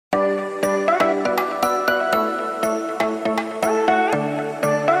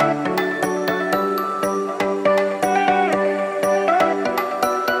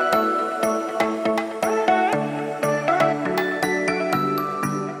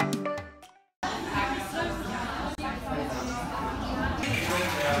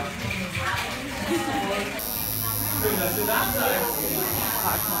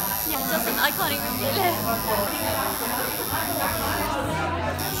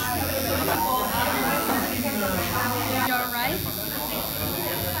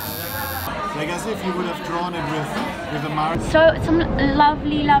if you would have drawn it with a marker. So some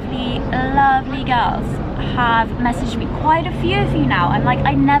lovely girls have messaged me, quite a few of you now, and like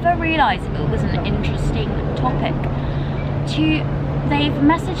I never realised it was an interesting topic. They've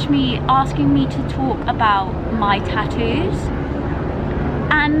messaged me asking me to talk about my tattoos,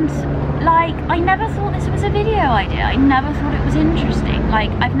 and like I never thought this was a video idea. I never thought it was interesting. Like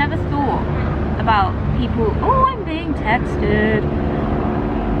I've never thought about people, oh, I'm being texted,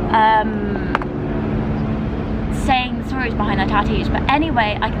 saying the stories behind their tattoos. But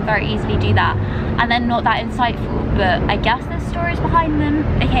anyway, I can very easily do that, and they're not that insightful, but I guess there's stories behind them.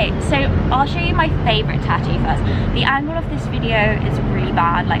 Okay, so I'll show you my favourite tattoo first. The angle of this video is really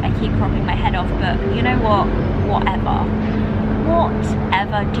bad, like I keep cropping my head off, but you know what, whatever.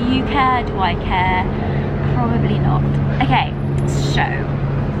 Do you care? Do I care? Probably not. Okay, so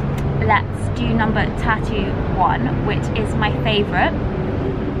let's do tattoo 1, which is my favourite,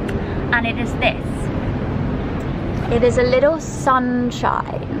 and it is this. It is a little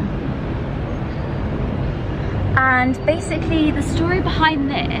sunshine, and basically the story behind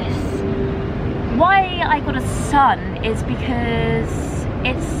this, why I got a sun, is because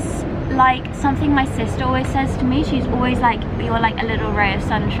it's like something my sister always says to me. She's always like, you're like a little ray of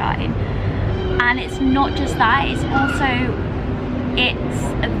sunshine. And it's not just that, it's also, it's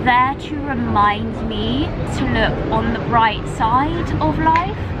there to remind me to look on the bright side of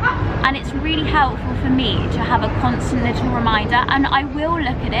life. And it's really helpful for me to have a constant little reminder, and I will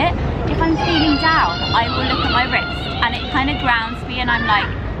look at it. If I'm feeling down, I will look at my wrist, and it kind of grounds me, and I'm like,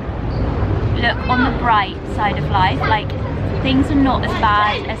 look on the bright side of life, like things are not as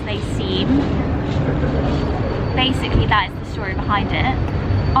bad as they seem. Basically that is the story behind it.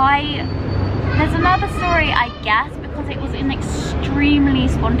 There's another story, I guess, because it was an extremely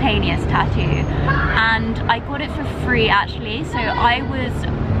spontaneous tattoo, and I got it for free actually. So I was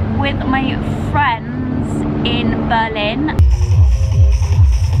with my friends in Berlin.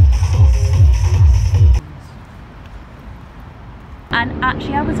 And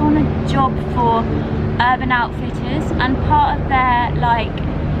actually I was on a job for Urban Outfitters, and part of their like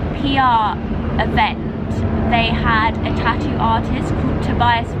PR event, they had a tattoo artist called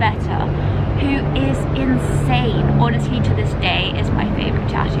Tobias Vetter, who is insane. Honestly, to this day is my favourite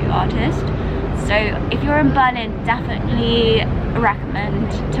tattoo artist. So if you're in Berlin, definitely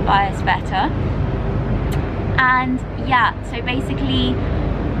recommend Tobias Vetter. And yeah, so basically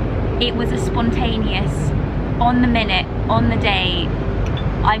it was a spontaneous, on the minute, on the day,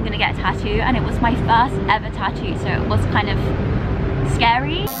 I'm gonna get a tattoo, and it was my first ever tattoo, so it was kind of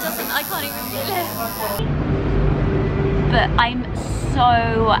scary. I can't even feel it. But I'm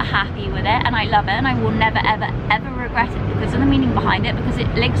so happy with it, and I love it, and I will never ever regret it because of the meaning behind it, because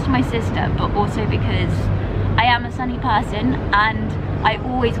it links to my sister, but also because I am a sunny person, and I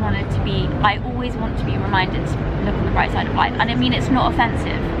always want to be reminded to look on the bright side of life. And I mean, it's not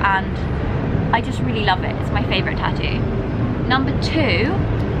offensive, and I just really love it. It's my favourite tattoo. Number 2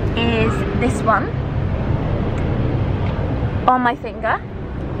 is this one on my finger.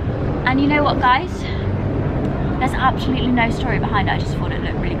 And you know what, guys? There's absolutely no story behind it. I just thought it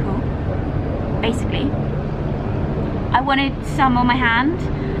looked really cool. Basically, I wanted some on my hand,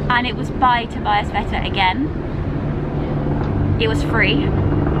 and it was by Tobias Vetter again. It was free.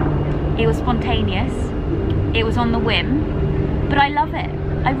 It was spontaneous. It was on the whim. But I love it.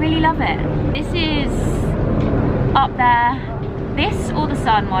 I really love it. This is up there. This or the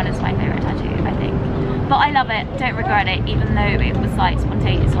sun one is my favourite tattoo, I think. But I love it, don't regret it, even though it was like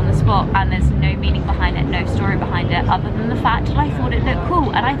spontaneous on the spot and there's no meaning behind it, no story behind it, other than the fact that I thought it looked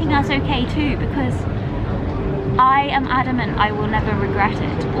cool. And I think that's okay too, because I am adamant I will never regret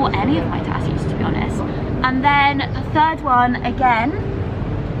it, or any of my tattoos, to be honest. And then the third one, again,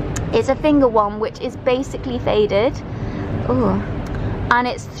 is a finger one, which is basically faded. Ooh. And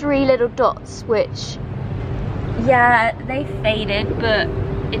it's 3 little dots, which, yeah, they faded, but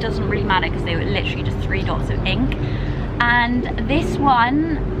it doesn't really matter because they were literally just 3 dots of ink. And this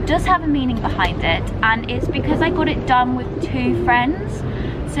one does have a meaning behind it, and it's because I got it done with 2 friends,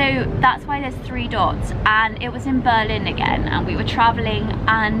 so that's why there's 3 dots. And it was in Berlin again, and we were traveling,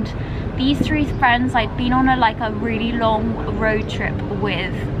 and these 3 friends I'd been on a really long road trip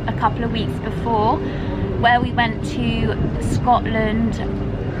with a couple of weeks before, where we went to Scotland,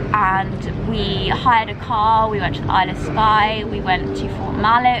 and we hired a car, we went to the Isle of Skye, we went to Fort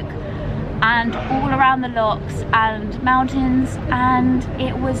Mallock, and all around the lochs and mountains, and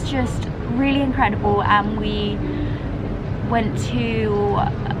it was just really incredible. And we went to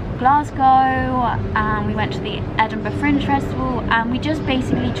Glasgow, and we went to the Edinburgh Fringe Festival, and we just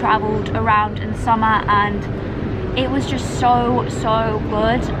basically travelled around in the summer, and it was just so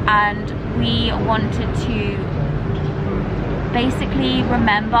good, and we wanted to basically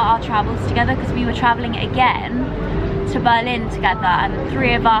remember our travels together, because we were traveling again to Berlin together, and the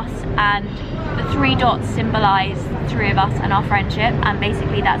three of us, and the 3 dots symbolize the 3 of us and our friendship, and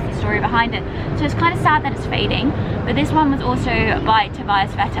basically that's the story behind it. So it's kind of sad that it's fading, but this one was also by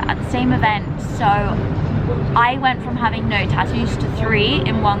Tobias Vetter at the same event. So I went from having no tattoos to 3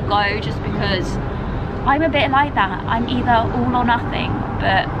 in one go, just because I'm a bit like that. I'm either all or nothing,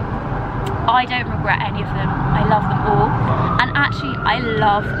 but I don't regret any of them. I love them all. And actually, I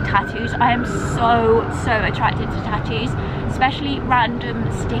love tattoos. I am so attracted to tattoos, especially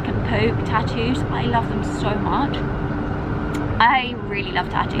random stick and poke tattoos. I love them so much. I really love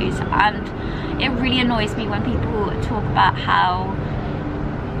tattoos, and it really annoys me when people talk about how,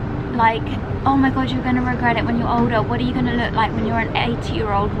 like, oh my god, you're gonna regret it when you're older. What are you gonna look like when you're an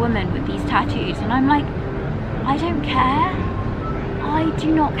 80-year-old woman with these tattoos? And I'm like, I don't care. I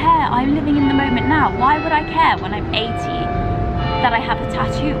do not care. I'm living in the moment now. Why would I care when I'm 80 that I have a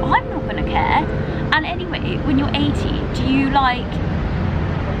tattoo? I'm not gonna care. And anyway, when you're 80, do you like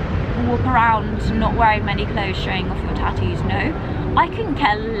walk around not wearing many clothes, showing off your tattoos? No. I couldn't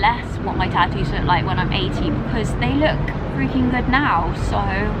care less what my tattoos look like when I'm 80, because they look freaking good now. So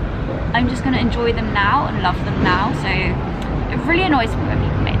I'm just gonna enjoy them now and love them now. So it really annoys me when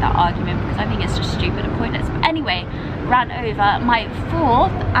people make that argument, because I think it's just stupid and pointless. But anyway, rant over. My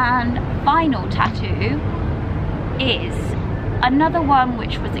 4th and final tattoo is another one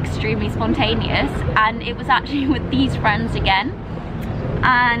which was extremely spontaneous, and it was actually with these friends again,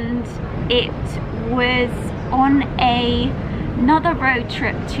 and it was on another road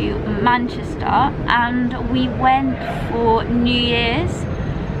trip to Manchester, and we went for New Year's,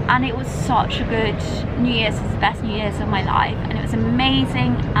 and it was such a good New Year's. It was the best New Year's of my life, and it was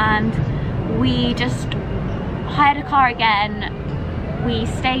amazing. And we just hired a car again. We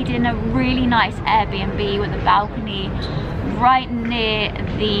stayed in a really nice Airbnb with a balcony right near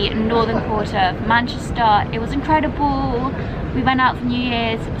the northern quarter of Manchester. It was incredible. We went out for New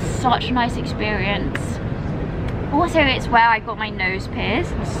Year's. It was such a nice experience. Also, it's where I got my nose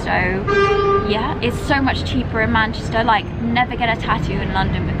pierced, so yeah, it's so much cheaper in Manchester. Like, never get a tattoo in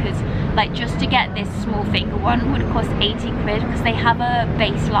London, because like just to get this small finger one would cost 80 quid, because they have a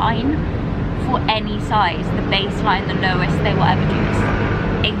baseline for any size. The baseline, the lowest they will ever do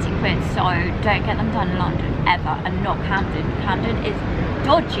is 80 quid, so don't get them done in London ever, and not Camden. Camden is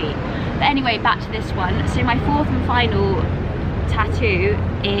dodgy. But anyway, back to this one. So my 4th and final tattoo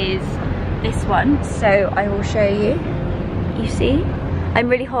is this one, so I will show you. You see, I'm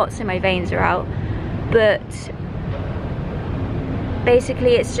really hot, so my veins are out, but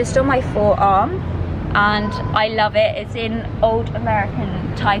basically it's just on my forearm, and I love it. It's in old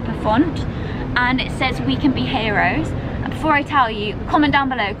American type of font, and it says "We can be heroes." And before I tell you, comment down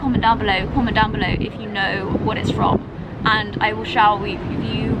below, comment down below, comment down below if you know what it's from, and I will shower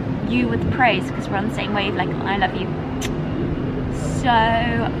you with praise, because we're on the same wavelength, and I love you.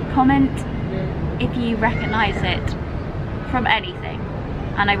 So comment if you recognize it from anything,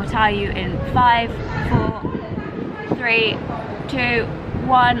 and I will tell you in 5, 4, 3, 2,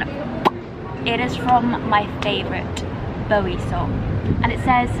 1. It is from my favorite Bowie song, and it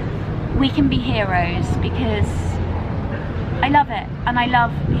says "We can be heroes," because I love it, and I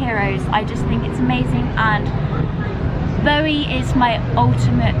love heroes. I just think it's amazing, and Bowie is my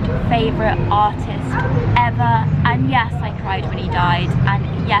ultimate favourite artist ever. And yes, I cried when he died,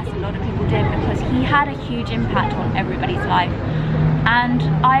 and yes, a lot of people did, because he had a huge impact on everybody's life. And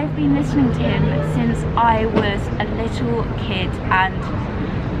I've been listening to him since I was a little kid, and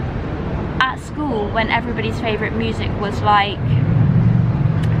at school, when everybody's favourite music was like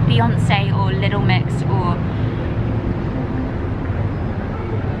Beyonce or Little Mix or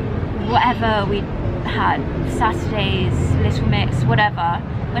whatever we had, Saturdays, Little Mix, whatever,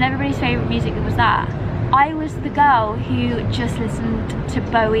 when everybody's favourite music was that, I was the girl who just listened to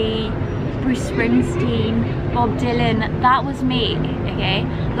Bowie, Bruce Springsteen, Bob Dylan. That was me, okay?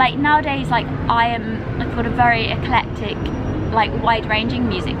 Like nowadays, like I've got a very eclectic, like wide-ranging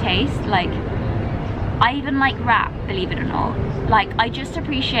music taste. Like I even like rap, believe it or not. Like I just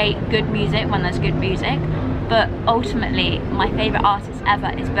appreciate good music when there's good music, but ultimately my favourite artist ever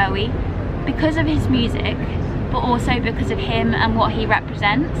is Bowie, because of his music, but also because of him and what he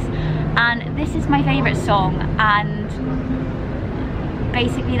represents. And this is my favourite song, and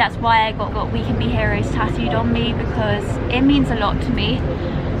basically that's why I got "We Can Be Heroes" tattooed on me, because it means a lot to me,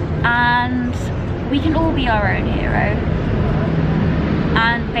 and we can all be our own hero.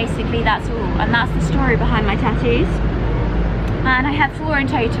 And basically that's all, and that's the story behind my tattoos. And I have 4 in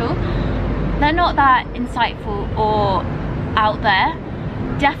total. they're not that insightful or out there.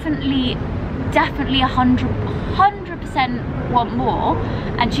 Definitely 100% want more.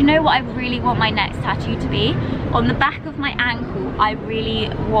 And do you know what I really want my next tattoo to be? On the back of my ankle, I really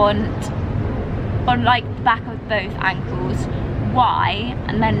want, on like the back of both ankles, why,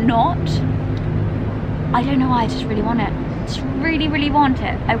 and then not. I don't know why, I just really want it. Just really want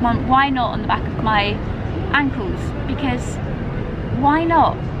it. I want why not on the back of my ankles, because why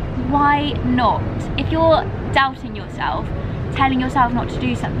not? Why not? If you're doubting yourself, telling yourself not to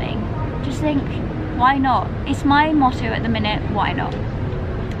do something, just think, why not? It's my motto at the minute, why not?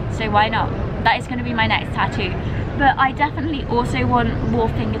 So why not? That is going to be my next tattoo. But I definitely also want more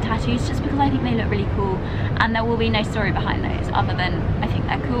finger tattoos, just because I think they look really cool, and there will be no story behind those other than I think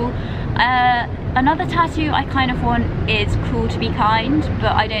they're cool. Another tattoo I kind of want is Cruel to Be Kind,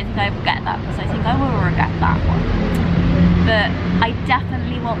 but I don't think I will get that because I think I will regret that one. But I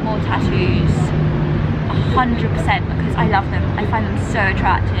definitely want more tattoos, 100%, because I love them. I find them so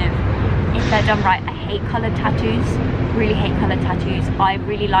attractive if they're done right. I hate coloured tattoos, really hate coloured tattoos. I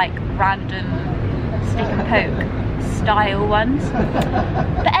really like random stick and poke style ones.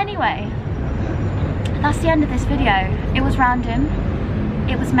 But anyway, that's the end of this video. It was random,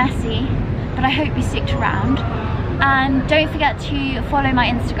 it was messy, but I hope you sticked around. And don't forget to follow my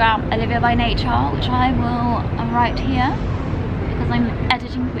Instagram, Olivia by Nature, which I will write here because I'm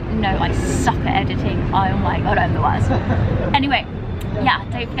editing. No, I suck at editing. Oh my god, I'm the worst. Anyway, yeah,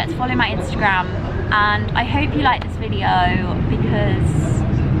 don't forget to follow my Instagram, and I hope you like this video, because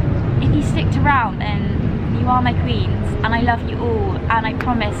if you sticked around, then you are my queens, and I love you all, and I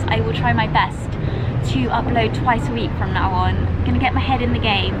promise I will try my best to upload twice a week from now on. I'm gonna get my head in the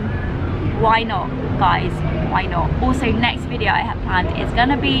game. Why not, guys? Why not? Also, next video I have planned is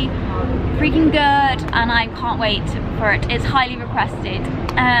gonna be freaking good, and I can't wait for it. It's highly requested.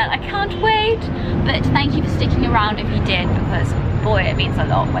 I can't wait. But thank you for sticking around if you did, because boy, it means a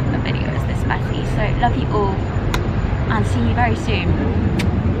lot when the video is this messy. So love you all, and see you very soon.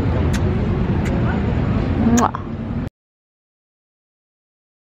 Mwah.